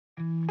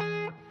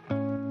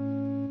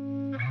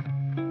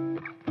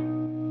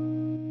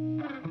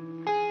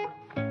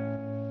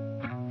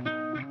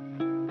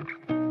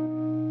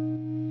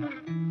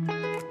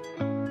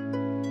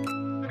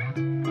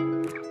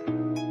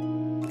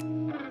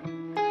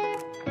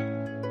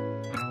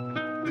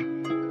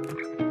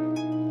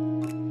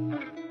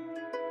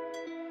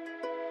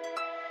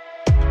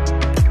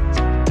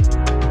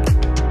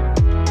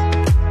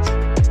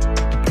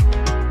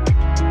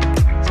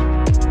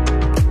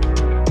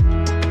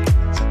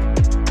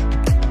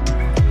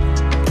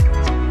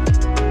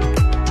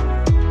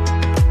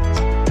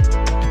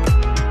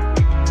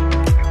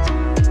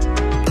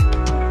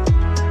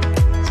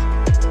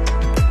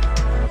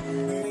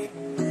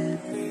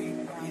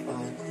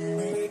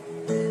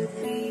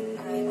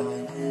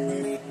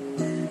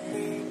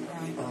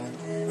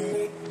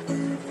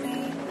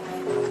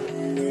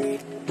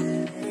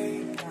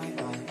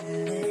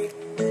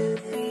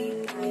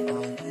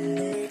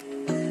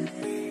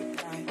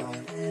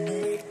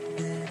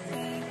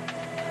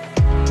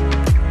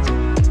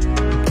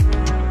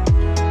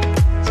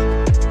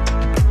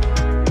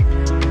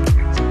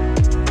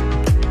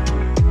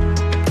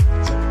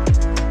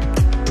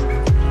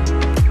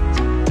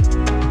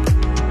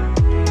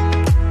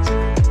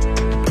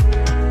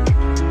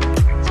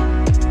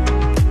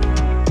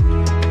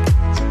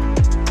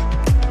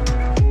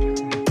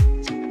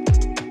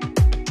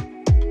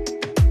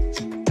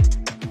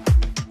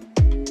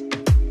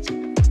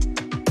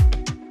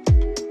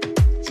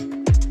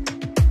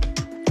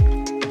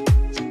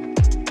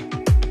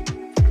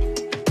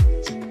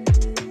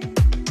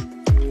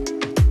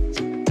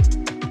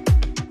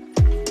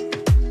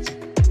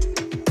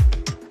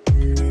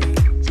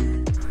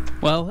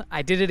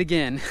I did it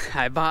again.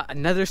 I bought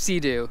another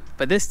Sea-Doo,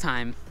 but this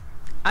time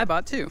I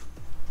bought two.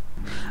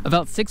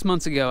 About 6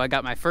 months ago, I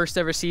got my first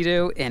ever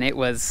Sea-Doo, and it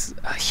was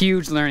a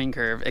huge learning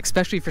curve,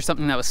 especially for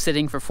something that was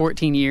sitting for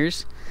 14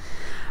 years.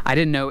 I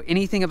didn't know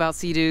anything about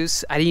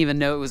Sea-Doos. I didn't even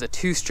know it was a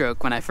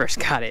two-stroke when I first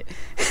got it.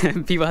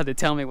 People had to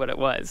tell me what it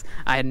was.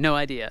 I had no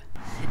idea.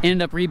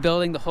 Ended up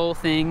rebuilding the whole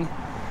thing,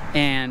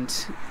 and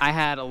I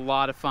had a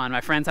lot of fun. My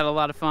friends had a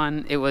lot of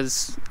fun. It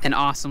was an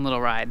awesome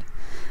little ride.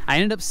 I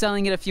ended up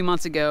selling it a few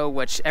months ago,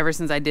 which ever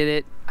since I did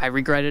it, I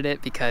regretted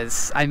it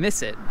because I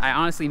miss it. I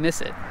honestly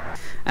miss it.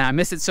 And I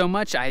miss it so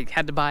much, I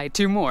had to buy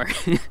two more.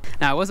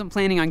 Now, I wasn't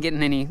planning on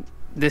getting any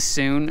this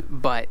soon,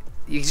 but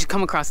you just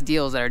come across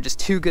deals that are just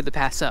too good to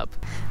pass up.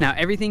 Now,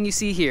 everything you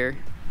see here,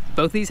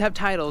 both these have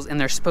titles and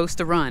they're supposed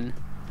to run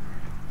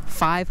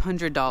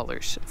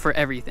 $500 for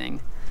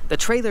everything. The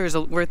trailer is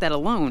worth that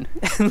alone.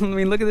 I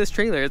mean, look at this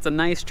trailer. It's a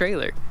nice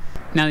trailer.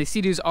 Now, these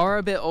Sea-Doos are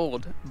a bit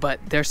old, but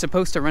they're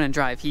supposed to run and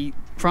drive. He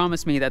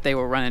promised me that they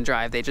will run and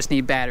drive. They just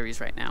need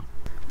batteries right now.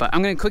 But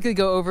I'm gonna quickly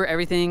go over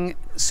everything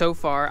so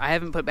far. I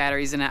haven't put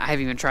batteries in it. I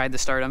haven't even tried to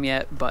start them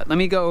yet, but let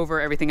me go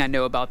over everything I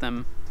know about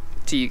them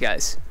to you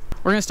guys.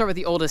 We're gonna start with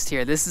the oldest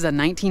here. This is a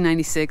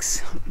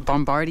 1996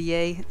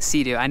 Bombardier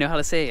Sea-Doo. I know how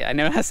to say it. I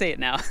know how to say it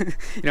now.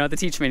 You don't have to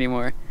teach me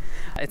anymore.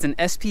 It's an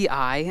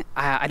SPI.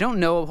 I don't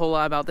know a whole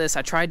lot about this.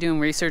 I tried doing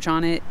research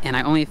on it, and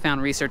I only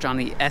found research on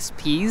the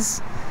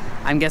SPs.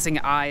 I'm guessing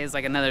I is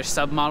like another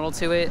submodel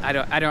to it.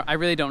 I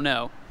really don't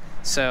know.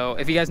 So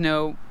if you guys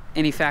know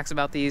any facts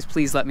about these,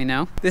 please let me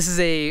know. This is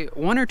a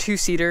 1 or 2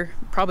 seater,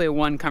 probably a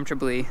 1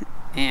 comfortably,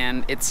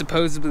 and it's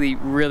supposedly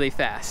really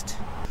fast.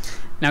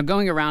 Now,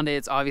 going around it,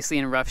 it's obviously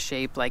in rough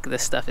shape. Like,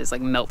 this stuff is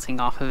like melting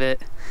off of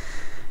it.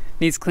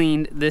 Needs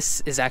cleaned.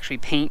 This is actually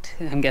paint.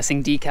 I'm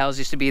guessing decals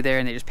used to be there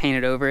and they just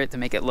painted over it to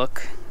make it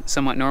look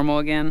somewhat normal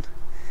again.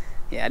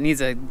 Yeah, it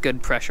needs a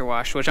good pressure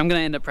wash, which I'm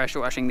gonna end up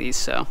pressure washing these.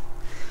 So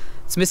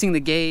it's missing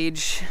the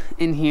gauge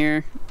in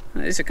here.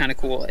 These are kind of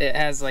cool. It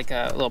has like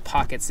little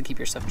pockets to keep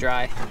your stuff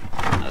dry.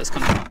 This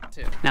comes out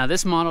too. Now,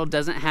 this model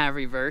doesn't have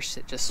reverse.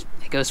 It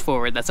goes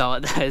forward. That's all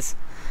it does.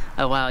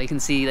 Oh wow, you can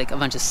see like a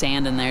bunch of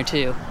sand in there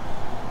too.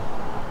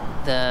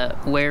 The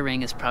wear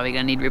ring is probably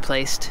gonna need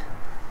replaced,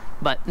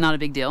 but not a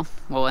big deal.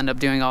 We'll end up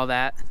doing all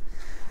that.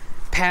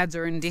 Pads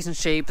are in decent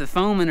shape. The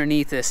foam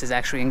underneath this is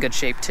actually in good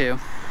shape too.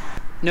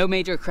 No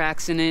major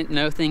cracks in it.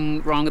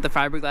 Nothing wrong with the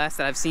fiberglass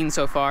that I've seen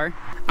so far.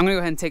 I'm gonna go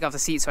ahead and take off the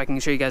seat so I can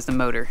show you guys the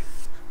motor.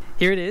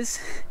 Here it is.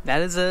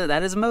 That is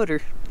a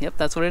motor. Yep,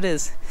 that's what it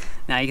is.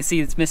 Now you can see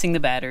it's missing the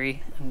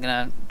battery. I'm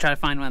gonna try to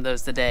find one of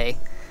those today.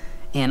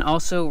 And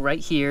also right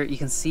here, you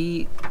can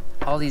see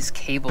all these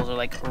cables are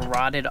like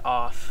rotted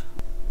off.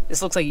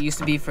 This looks like it used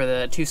to be for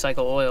the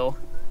 2-cycle oil.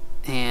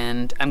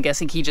 And I'm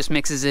guessing he just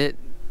mixes it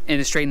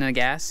and straight into the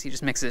gas. He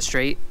just mixes it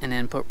straight and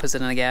then puts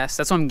it in the gas.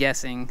 That's what I'm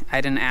guessing.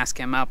 I didn't ask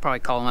him. I'll probably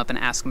call him up and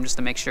ask him just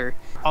to make sure.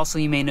 Also,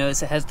 you may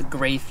notice it has the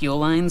gray fuel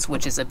lines,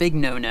 which is a big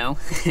no-no.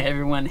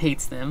 Everyone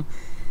hates them.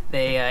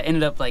 They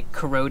ended up like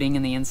corroding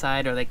in the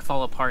inside, or like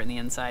fall apart in the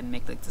inside and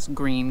make like this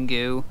green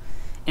goo.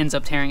 Ends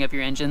up tearing up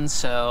your engine,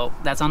 so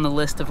that's on the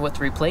list of what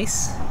to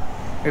replace.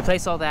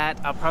 Replace all that.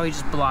 I'll probably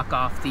just block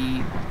off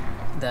the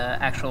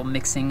actual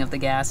mixing of the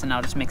gas, and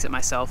I'll just mix it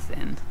myself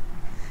and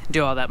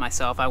do all that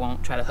myself. I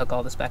won't try to hook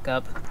all this back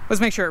up.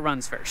 Let's make sure it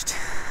runs first.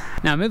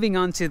 Now, moving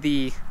on to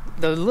the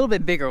little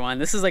bit bigger one.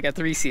 This is like a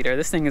 3-seater.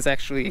 This thing is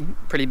actually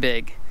pretty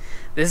big.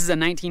 This is a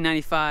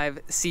 1995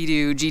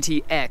 Sea-Doo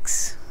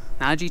GTX.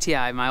 Not a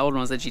GTI, my old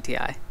one was a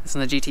GTI. This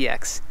one's a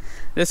GTX.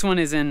 This one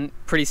is in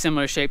pretty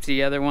similar shape to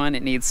the other one.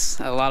 It needs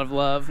a lot of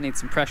love, it needs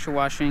some pressure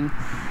washing.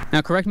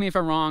 Now, correct me if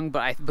I'm wrong,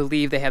 but I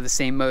believe they have the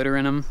same motor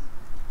in them.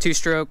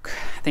 2-stroke,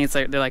 I think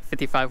they're like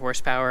 55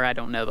 horsepower. I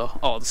don't know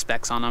all the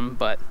specs on them,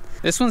 but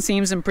this one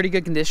seems in pretty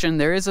good condition.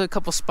 There is a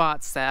couple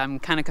spots that I'm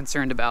kind of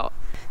concerned about.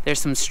 There's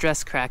some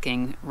stress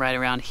cracking right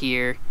around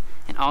here,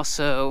 and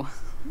also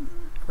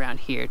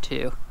around here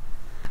too.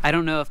 I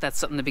don't know if that's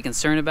something to be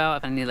concerned about,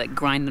 if I need to like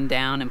grind them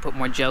down and put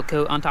more gel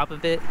coat on top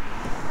of it.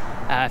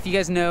 If you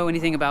guys know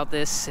anything about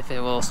this, if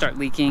it will start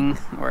leaking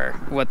or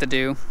what to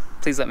do,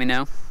 please let me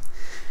know.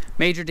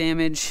 Major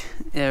damage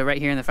right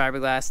here in the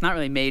fiberglass. Not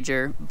really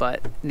major,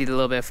 but need a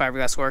little bit of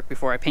fiberglass work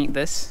before I paint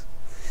this.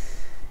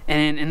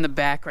 And in the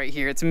back right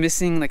here, it's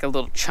missing like a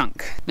little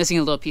chunk. Missing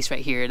a little piece right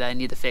here that I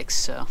need to fix,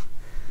 so.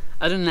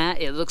 Other than that,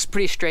 it looks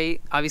pretty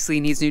straight. Obviously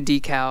it needs new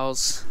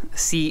decals. The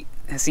seat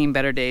has seen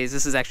better days.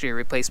 This is actually a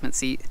replacement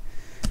seat.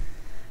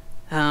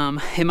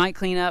 It might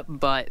clean up,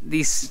 but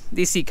these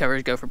seat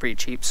covers go for pretty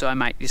cheap, so I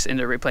might just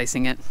end up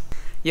replacing it.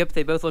 Yep,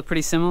 they both look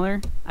pretty similar.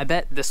 I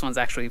bet this one's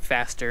actually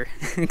faster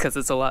because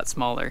it's a lot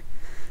smaller.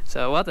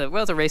 So we'll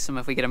have to race them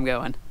if we get them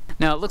going.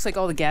 Now, it looks like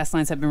all the gas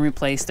lines have been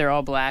replaced. They're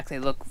all black. They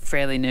look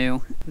fairly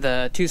new.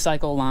 The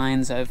 2-cycle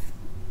lines,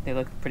 they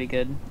look pretty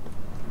good.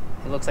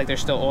 It looks like there's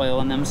still oil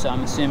in them, so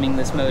I'm assuming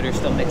this motor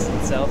still mixes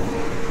itself.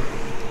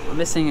 I'm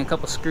missing a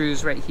couple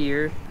screws right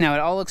here. Now, it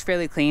all looks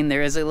fairly clean.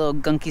 There is a little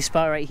gunky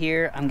spot right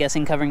here, I'm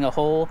guessing covering a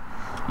hole.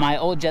 My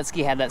old jet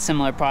ski had that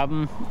similar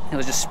problem. It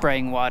was just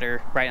spraying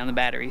water right on the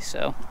battery,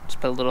 so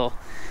just put a little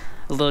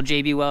a little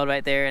JB weld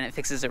right there and it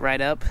fixes it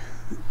right up.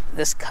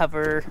 This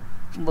cover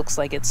looks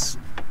like it's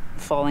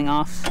falling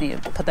off.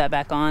 Need to put that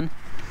back on.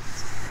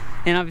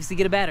 And obviously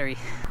get a battery.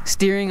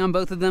 Steering on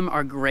both of them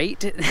are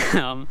great.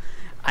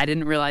 I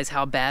didn't realize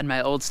how bad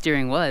my old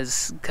steering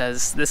was,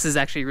 because this is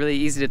actually really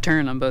easy to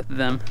turn on both of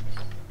them.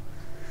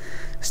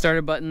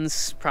 Starter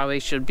buttons probably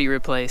should be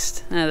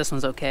replaced. This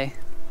one's okay.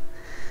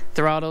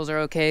 Throttles are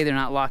okay, they're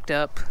not locked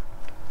up.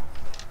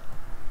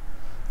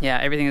 Yeah,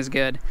 everything is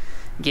good.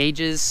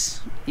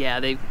 Gauges, yeah,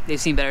 they've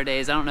seen better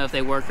days. I don't know if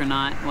they work or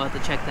not. We'll have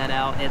to check that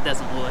out. It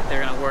doesn't look like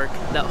they're gonna work.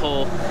 That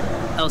whole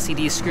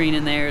LCD screen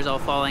in there is all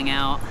falling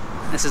out.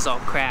 This is all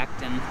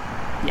cracked, and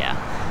yeah.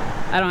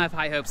 I don't have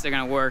high hopes they're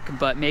gonna work,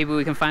 but maybe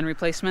we can find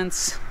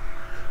replacements.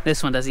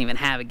 This one doesn't even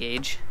have a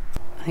gauge.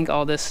 I think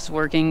all this is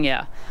working,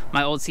 yeah.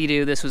 My old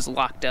Sea-Doo, this was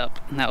locked up,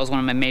 and that was one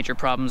of my major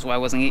problems why I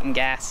wasn't getting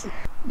gas.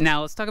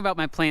 Now let's talk about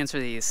my plans for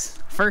these.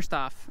 First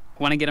off,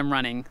 I wanna get them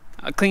running,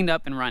 cleaned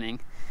up and running.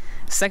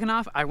 Second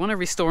off, I wanna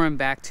restore them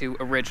back to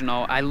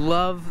original. I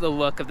love the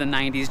look of the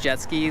 90s jet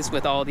skis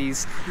with all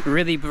these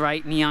really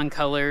bright neon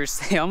colors.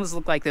 They almost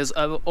look like those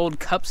old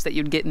cups that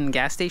you'd get in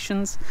gas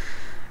stations.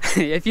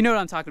 If you know what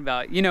I'm talking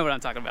about, you know what I'm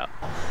talking about.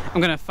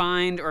 I'm gonna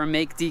find or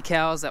make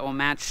decals that will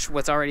match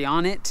what's already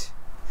on it.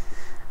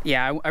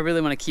 Yeah, I really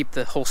wanna keep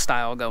the whole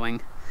style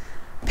going.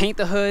 Paint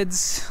the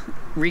hoods,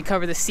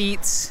 recover the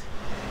seats,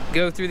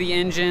 go through the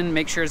engine,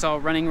 make sure it's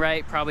all running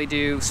right, probably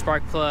do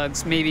spark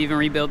plugs, maybe even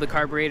rebuild the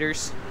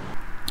carburetors.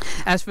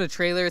 As for the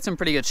trailer, it's in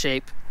pretty good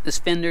shape. This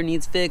fender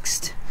needs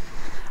fixed,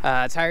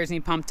 tires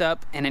need pumped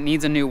up, and it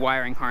needs a new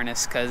wiring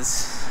harness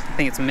because I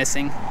think it's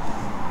missing.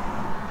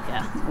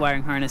 Yeah,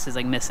 wiring harness is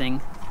like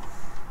missing.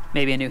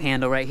 Maybe a new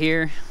handle right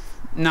here.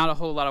 Not a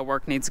whole lot of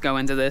work needs to go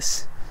into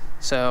this,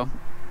 so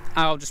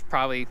I'll just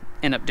probably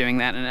end up doing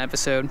that in an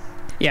episode.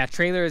 Yeah,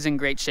 trailer is in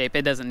great shape.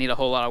 It doesn't need a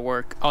whole lot of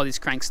work. All these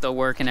cranks still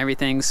work and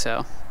everything,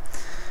 so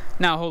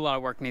not a whole lot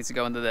of work needs to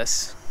go into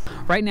this.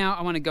 Right now,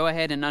 I want to go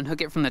ahead and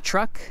unhook it from the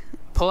truck,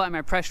 pull out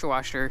my pressure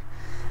washer.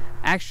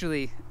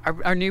 Actually,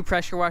 our new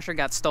pressure washer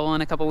got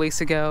stolen a couple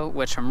weeks ago,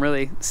 which I'm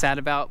really sad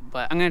about,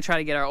 but I'm gonna try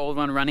to get our old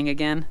one running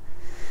again.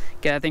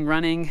 Get that thing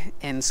running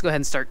and just go ahead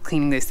and start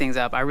cleaning these things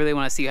up. I really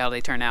want to see how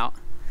they turn out,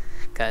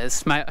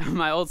 because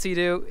my old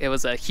Sea-Doo, it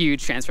was a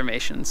huge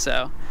transformation.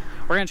 So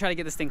we're gonna try to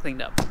get this thing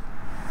cleaned up.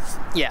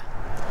 Yeah,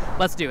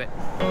 let's do it.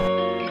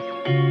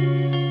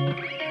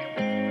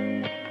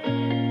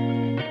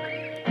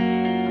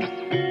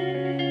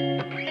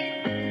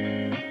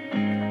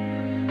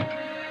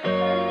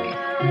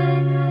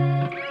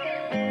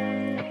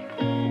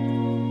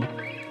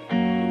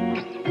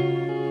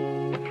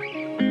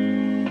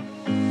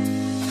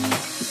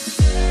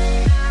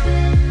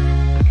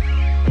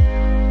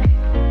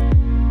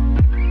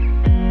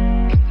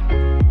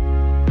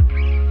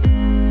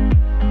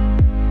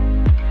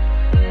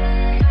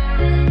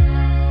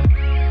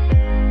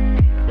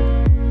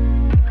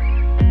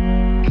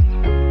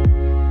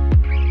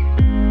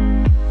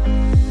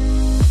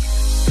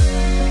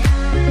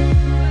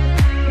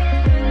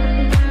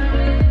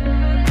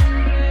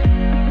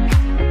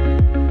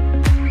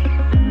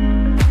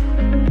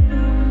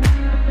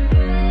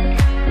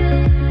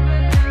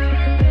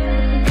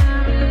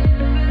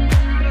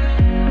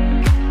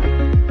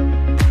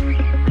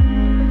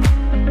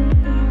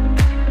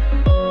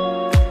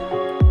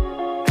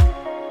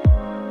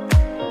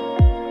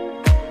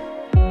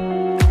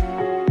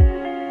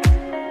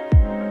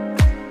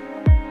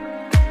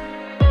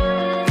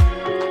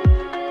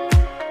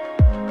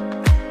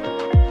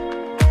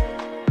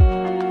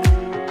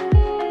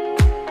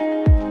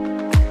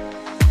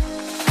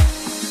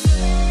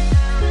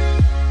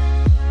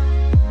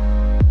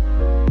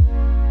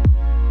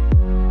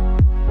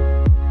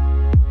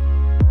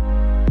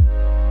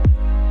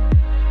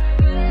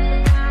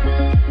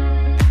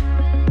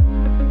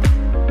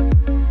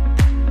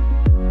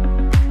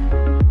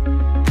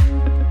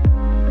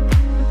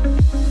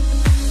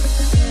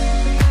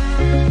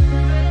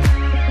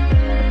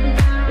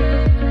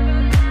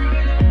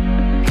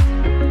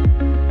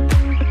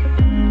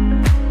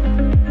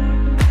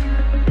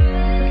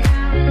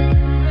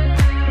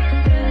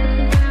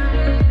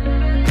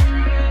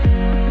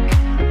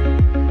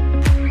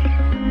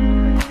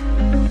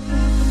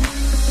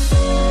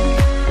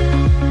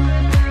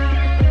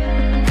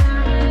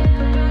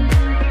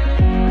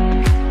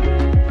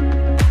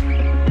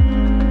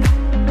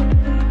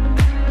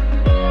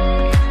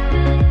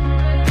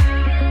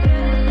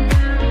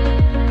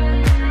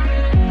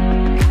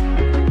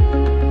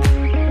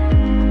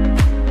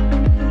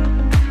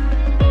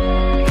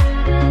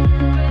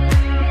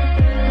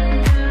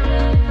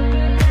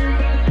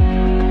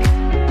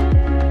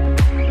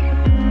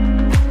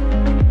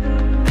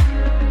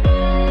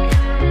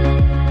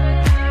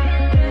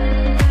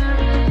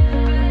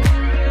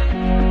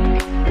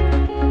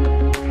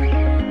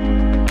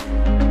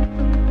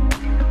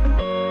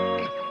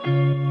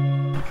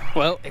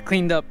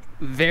 Cleaned up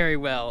very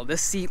well.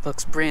 This seat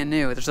looks brand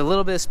new. There's a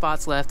little bit of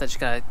spots left that you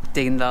gotta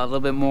dig into a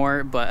little bit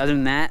more, but other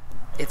than that,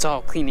 it's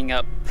all cleaning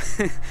up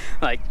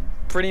like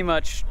pretty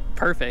much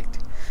perfect.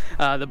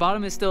 The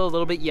bottom is still a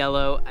little bit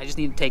yellow. I just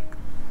need to take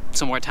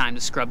some more time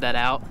to scrub that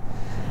out.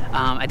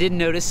 I did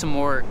notice some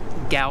more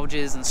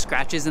gouges and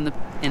scratches in the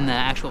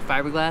actual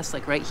fiberglass,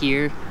 like right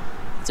here.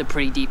 It's a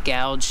pretty deep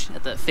gouge. I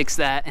have to fix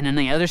that. And then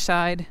the other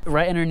side,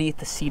 right underneath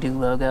the Sea-Doo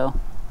logo,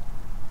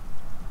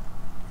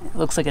 it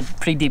looks like a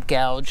pretty deep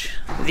gouge.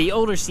 The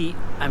older seat,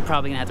 I'm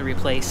probably gonna have to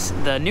replace.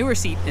 The newer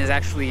seat is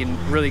actually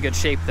in really good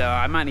shape though.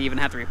 I might even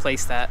have to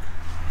replace that.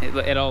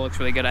 It all looks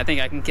really good. I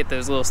think I can get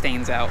those little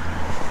stains out.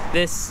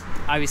 This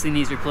obviously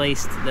needs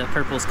replaced. The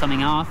purple's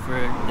coming off, or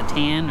the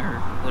tan, or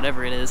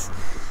whatever it is.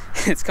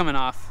 It's coming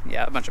off.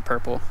 Yeah, a bunch of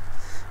purple.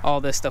 All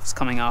this stuff's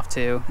coming off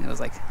too. It was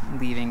like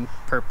leaving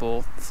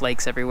purple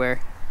flakes everywhere.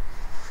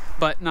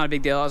 But not a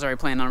big deal. I was already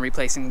planning on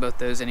replacing both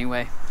those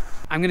anyway.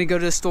 I'm gonna go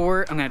to the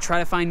store. I'm gonna try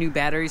to find new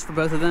batteries for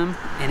both of them,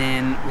 and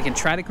then we can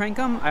try to crank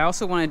them. I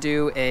also want to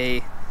do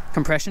a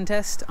compression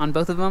test on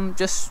both of them,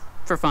 just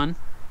for fun.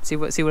 See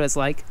what it's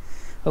like.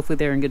 Hopefully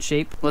they're in good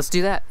shape. Let's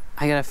do that.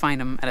 I gotta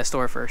find them at a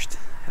store first.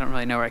 I don't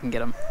really know where I can get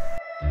them.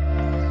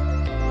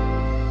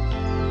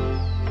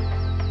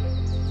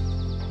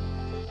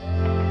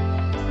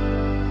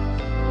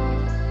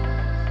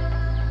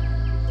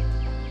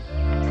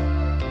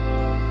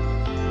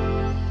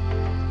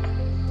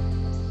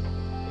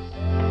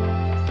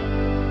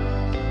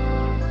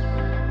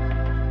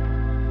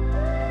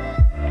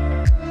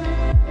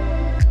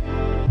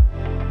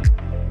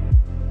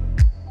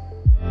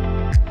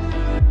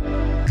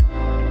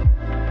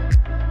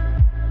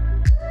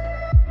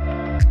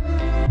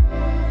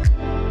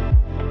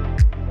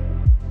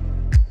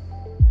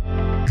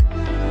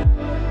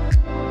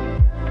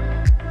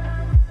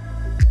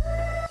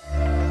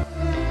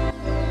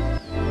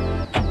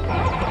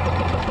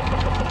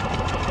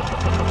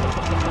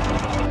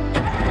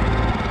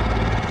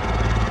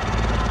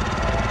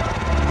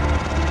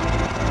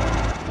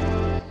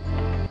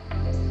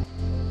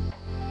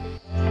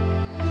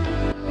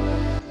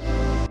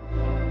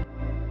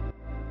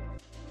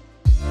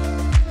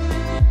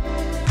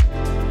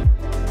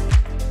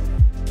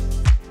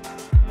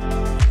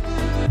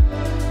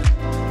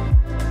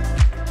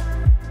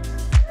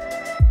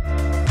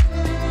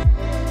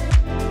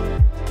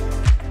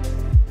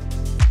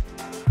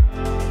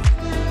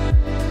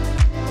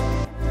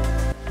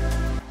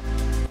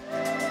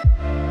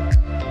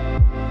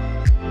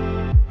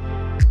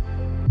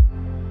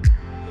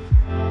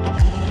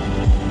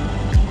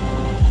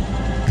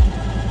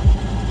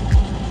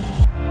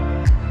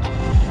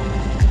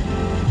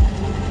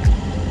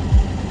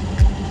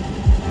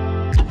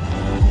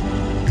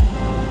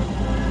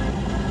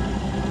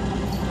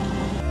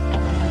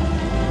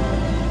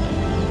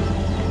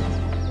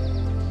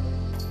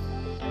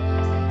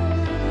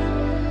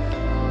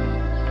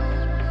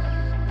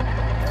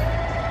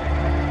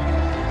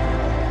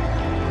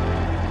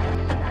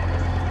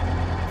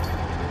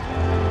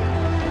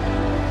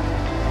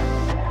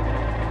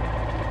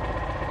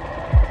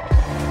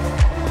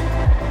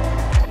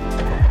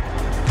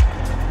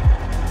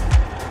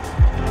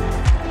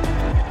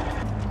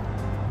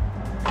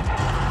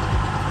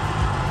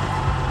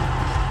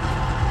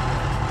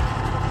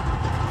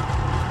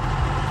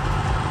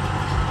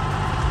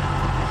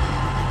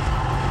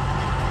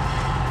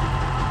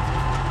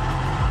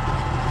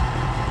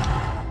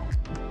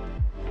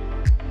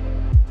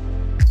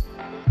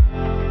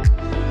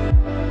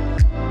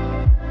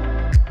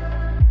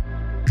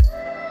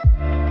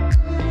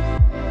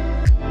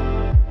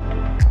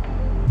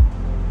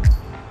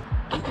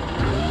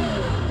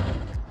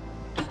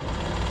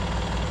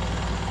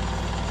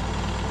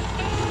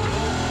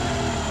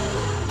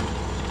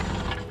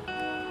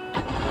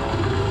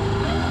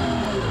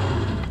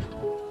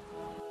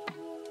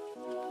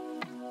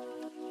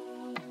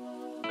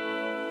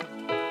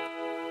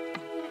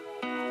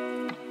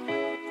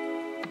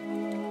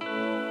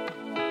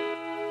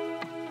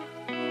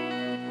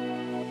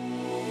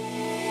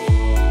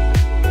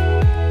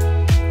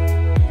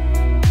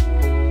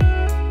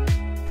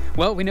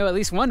 Well, we know at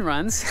least one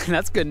runs.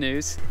 That's good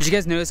news. Did you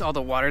guys notice all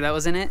the water that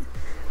was in it?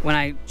 When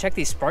I checked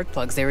these spark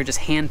plugs, they were just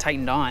hand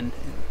tightened on.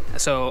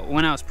 So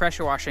when I was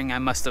pressure washing, I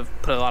must have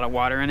put a lot of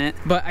water in it.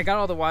 But I got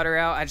all the water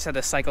out. I just had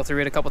to cycle through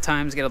it a couple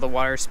times, get all the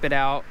water spit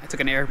out. I took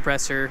an air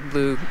compressor,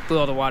 blew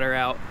all the water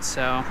out.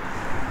 So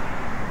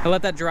I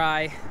let that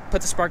dry,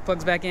 put the spark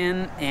plugs back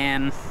in,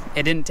 and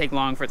it didn't take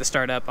long for it to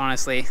start up,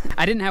 honestly.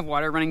 I didn't have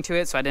water running to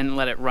it, so I didn't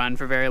let it run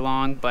for very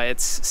long, but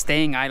it's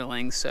staying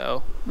idling,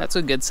 so that's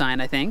a good sign,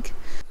 I think.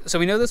 So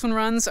we know this one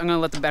runs. I'm gonna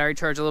let the battery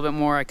charge a little bit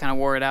more. I kind of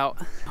wore it out.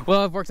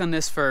 Well, I've worked on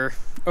this for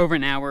over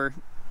an hour,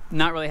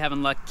 not really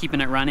having luck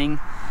keeping it running.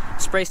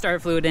 Spray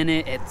starter fluid in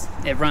it,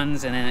 it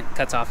runs and then it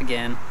cuts off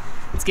again.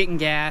 It's getting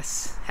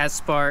gas, has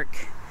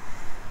spark,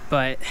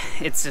 but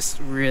it's just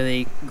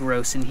really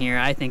gross in here.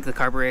 I think the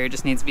carburetor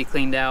just needs to be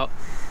cleaned out.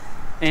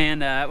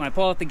 And when I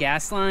pulled out the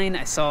gas line,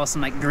 I saw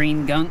some like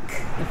green gunk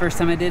the first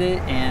time I did it,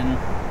 and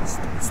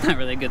it's not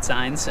really a good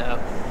sign.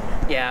 So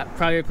yeah,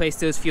 probably replace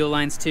those fuel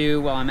lines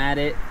too while I'm at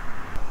it.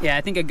 Yeah,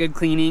 I think a good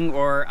cleaning,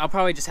 or I'll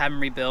probably just have them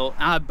rebuilt.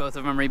 I'll have both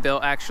of them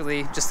rebuilt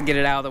actually, just to get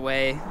it out of the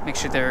way, make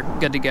sure they're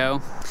good to go.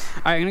 All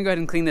right, I'm gonna go ahead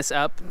and clean this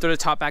up, throw the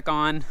top back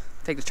on,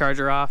 take the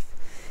charger off,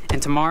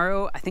 and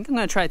tomorrow I think I'm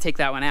gonna try to take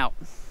that one out,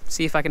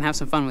 see if I can have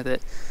some fun with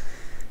it.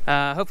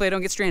 Hopefully I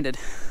don't get stranded,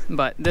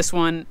 but this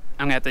one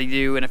I'm gonna have to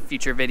do in a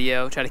future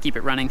video, try to keep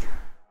it running.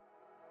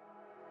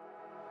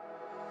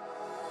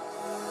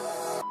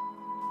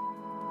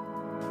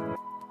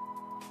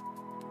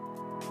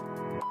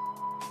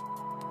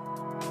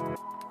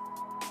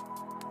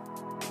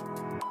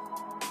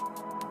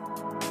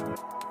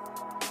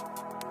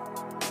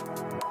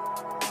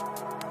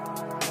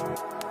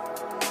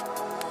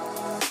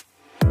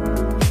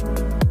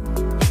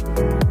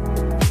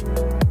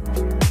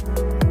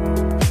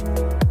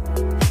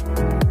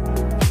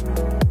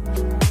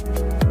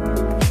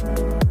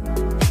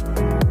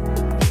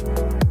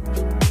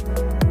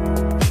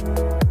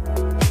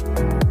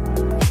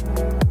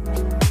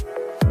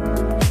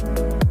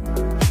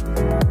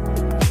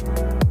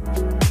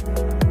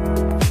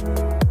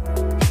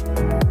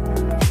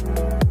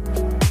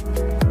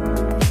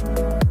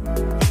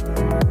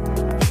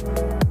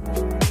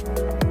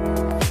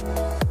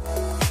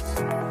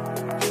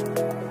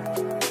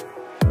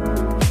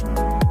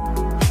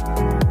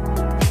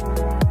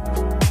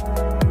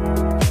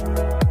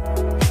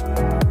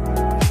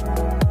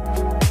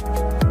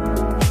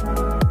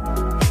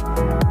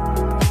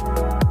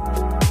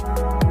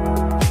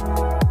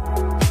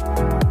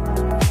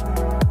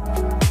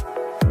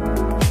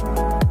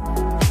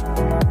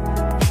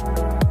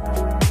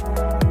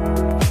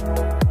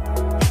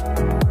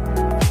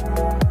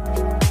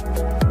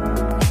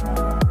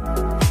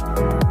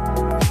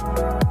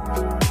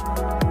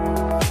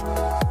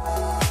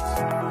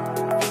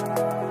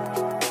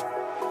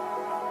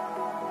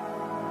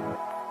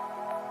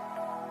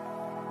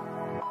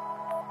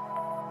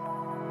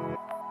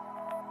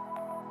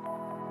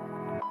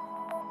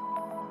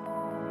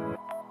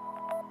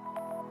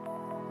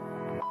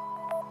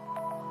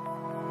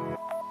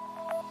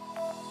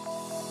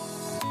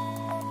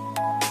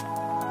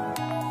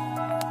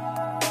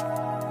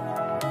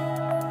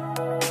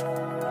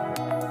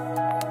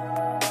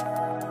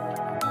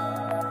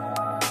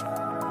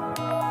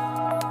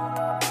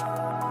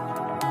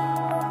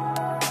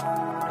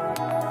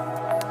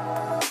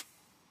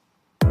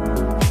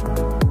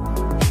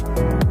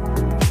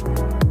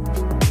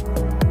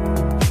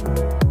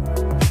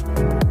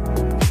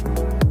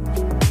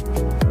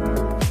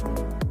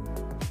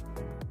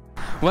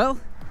 Well,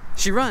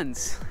 she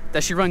runs.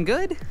 Does she run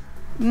good?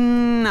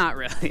 Not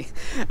really.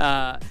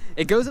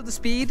 It goes up the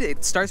speed,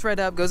 it starts right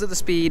up, goes up the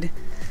speed,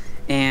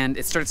 and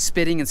it starts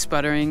spitting and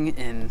sputtering,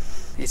 and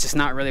it's just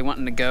not really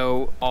wanting to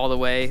go all the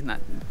way.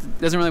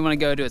 Doesn't really want to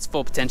go to its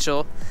full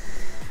potential.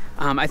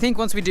 I think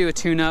once we do a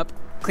tune-up,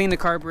 clean the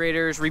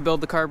carburetors, rebuild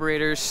the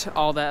carburetors,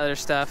 all that other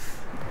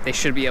stuff, they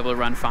should be able to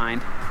run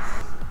fine.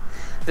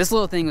 This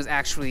little thing was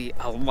actually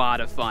a lot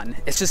of fun.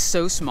 It's just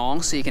so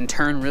small, so you can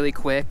turn really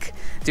quick,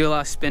 do a lot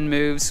of spin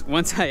moves.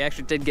 Once I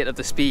actually did get up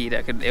to speed,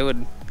 it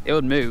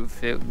would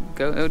move. It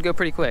would go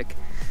pretty quick.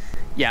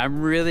 Yeah,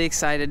 I'm really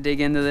excited to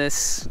dig into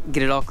this,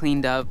 get it all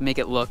cleaned up, make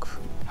it look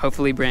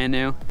hopefully brand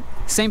new.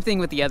 Same thing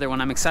with the other one.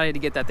 I'm excited to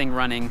get that thing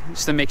running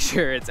just to make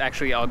sure it's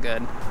actually all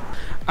good.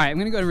 All right, I'm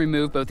gonna go and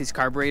remove both these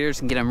carburetors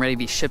and get them ready to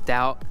be shipped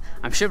out.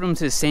 I'm shipping them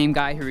to the same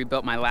guy who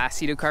rebuilt my last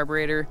Sea-Doo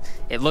carburetor.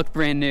 It looked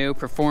brand new,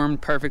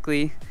 performed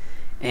perfectly,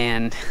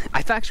 and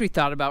I've actually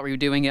thought about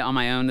redoing it on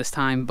my own this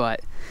time,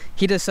 but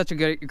he does such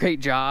a great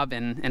job,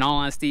 and in all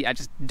honesty, I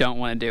just don't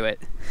want to do it.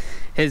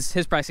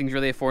 His pricing is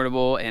really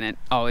affordable, and it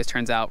always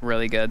turns out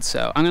really good.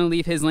 So I'm gonna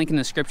leave his link in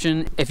the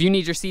description. If you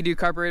need your Sea-Doo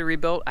carburetor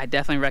rebuilt, I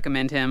definitely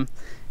recommend him.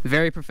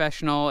 Very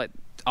professional, it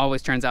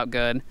always turns out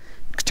good.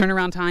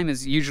 Turnaround time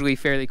is usually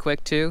fairly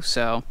quick too,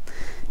 so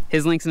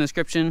his link's in the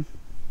description.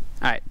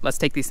 All right, let's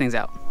take these things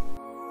out.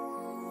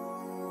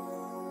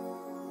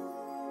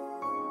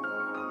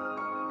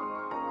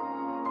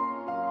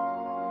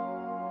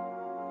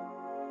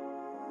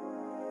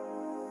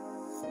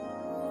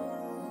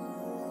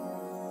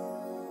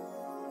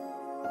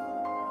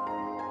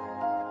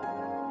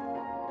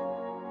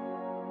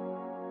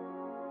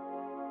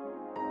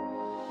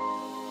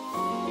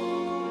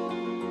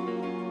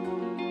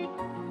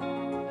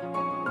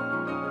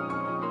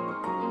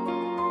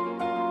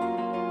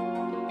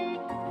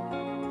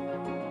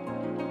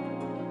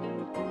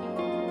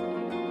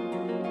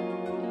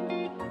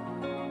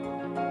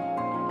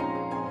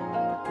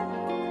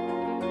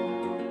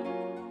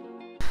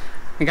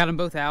 I got them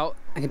both out.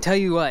 I can tell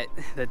you what,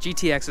 the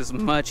GTX was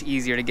much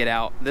easier to get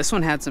out. This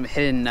one had some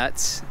hidden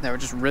nuts that were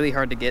just really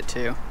hard to get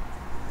to.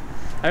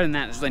 Other than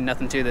that, there's really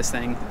nothing to this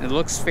thing. It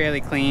looks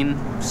fairly clean,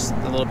 just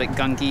a little bit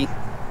gunky.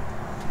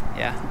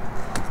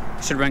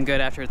 Yeah, should run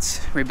good after it's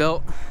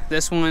rebuilt.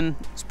 This one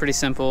is pretty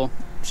simple.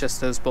 It's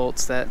just those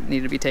bolts that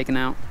need to be taken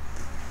out.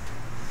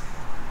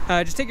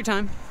 Just take your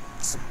time.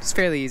 It's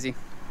fairly easy.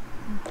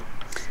 All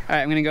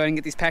right, I'm gonna go ahead and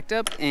get these packed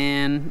up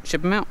and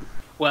ship them out.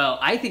 Well,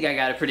 I think I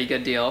got a pretty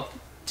good deal.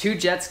 2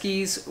 jet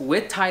skis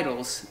with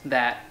titles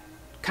that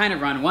kind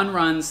of run. One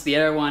runs, the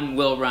other one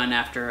will run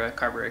after a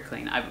carburetor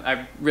clean.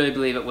 I really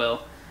believe it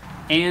will.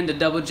 And a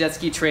double jet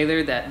ski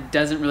trailer that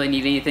doesn't really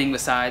need anything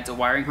besides a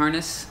wiring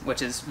harness,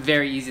 which is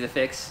very easy to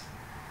fix.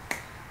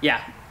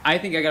 Yeah, I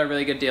think I got a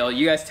really good deal.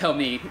 You guys tell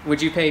me,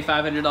 would you pay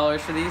 $500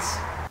 for these?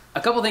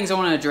 A couple things I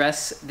want to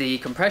address. The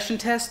compression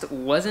test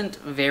wasn't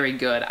very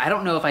good. I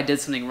don't know if I did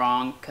something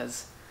wrong,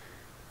 because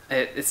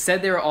it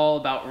said they were all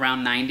about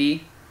around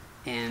 90,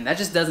 and that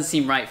just doesn't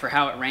seem right for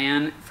how it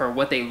ran, for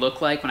what they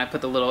look like when I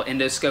put the little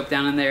endoscope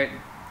down in there.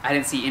 I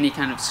didn't see any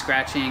kind of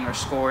scratching or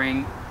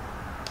scoring.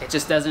 It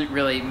just doesn't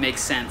really make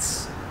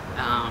sense.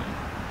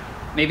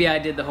 Maybe I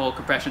did the whole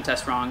compression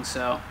test wrong,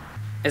 so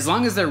as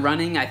long as they're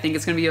running, I think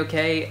it's going to be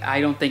okay.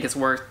 I don't think it's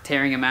worth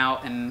tearing them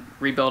out and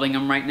rebuilding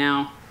them right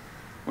now.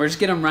 We're just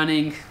get them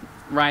running,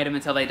 ride them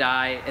until they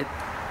die.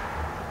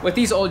 With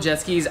these old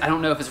jet skis, I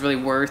don't know if it's really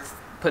worth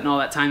putting all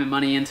that time and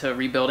money into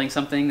rebuilding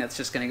something that's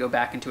just going to go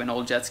back into an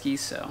old jet ski,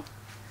 so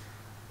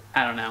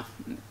I don't know.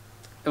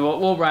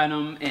 We'll ride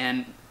them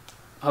and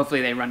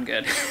hopefully they run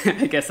good.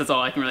 I guess that's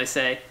all I can really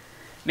say.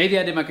 Maybe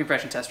I did my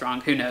compression test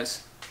wrong, who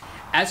knows.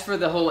 As for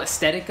the whole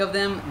aesthetic of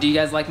them, do you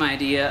guys like my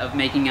idea of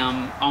making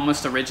them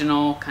almost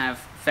original, kind of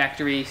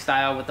factory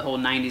style with the whole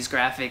 90s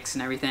graphics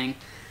and everything?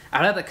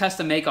 I'd have to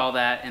custom make all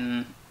that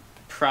and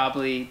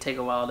probably take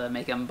a while to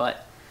make them,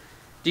 but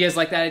do you guys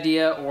like that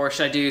idea, or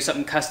should I do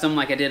something custom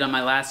like I did on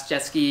my last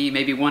jet ski,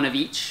 maybe one of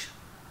each?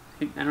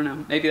 I don't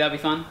know, maybe that'd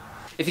be fun.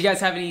 If you guys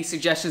have any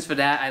suggestions for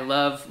that, I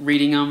love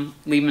reading them.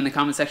 Leave them in the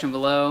comment section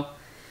below.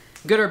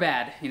 Good or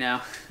bad, you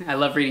know, I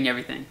love reading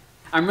everything.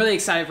 I'm really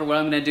excited for what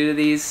I'm gonna do to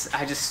these.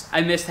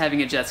 I missed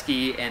having a jet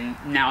ski, and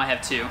now I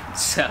have two.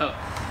 So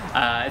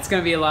it's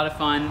gonna be a lot of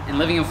fun. And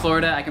living in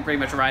Florida, I can pretty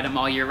much ride them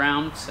all year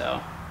round,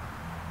 so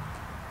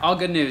all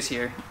good news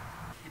here.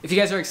 If you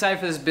guys are excited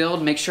for this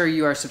build, make sure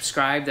you are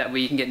subscribed. That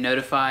way you can get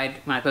notified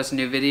when I post a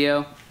new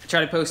video. I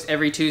try to post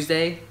every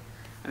Tuesday.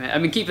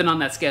 I've been keeping on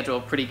that schedule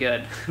pretty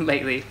good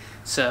lately.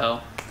 So,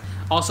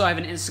 also I have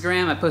an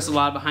Instagram. I post a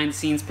lot of behind the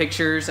scenes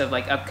pictures of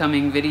like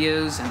upcoming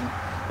videos and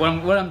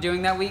what I'm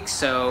doing that week.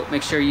 So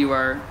make sure you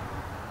are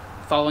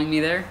following me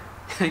there,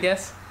 I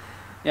guess.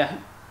 Yeah,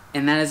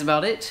 and that is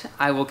about it.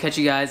 I will catch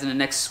you guys in the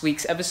next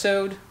week's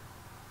episode.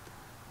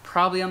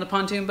 Probably on the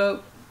pontoon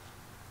boat.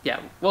 Yeah,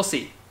 we'll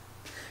see.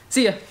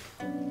 See ya.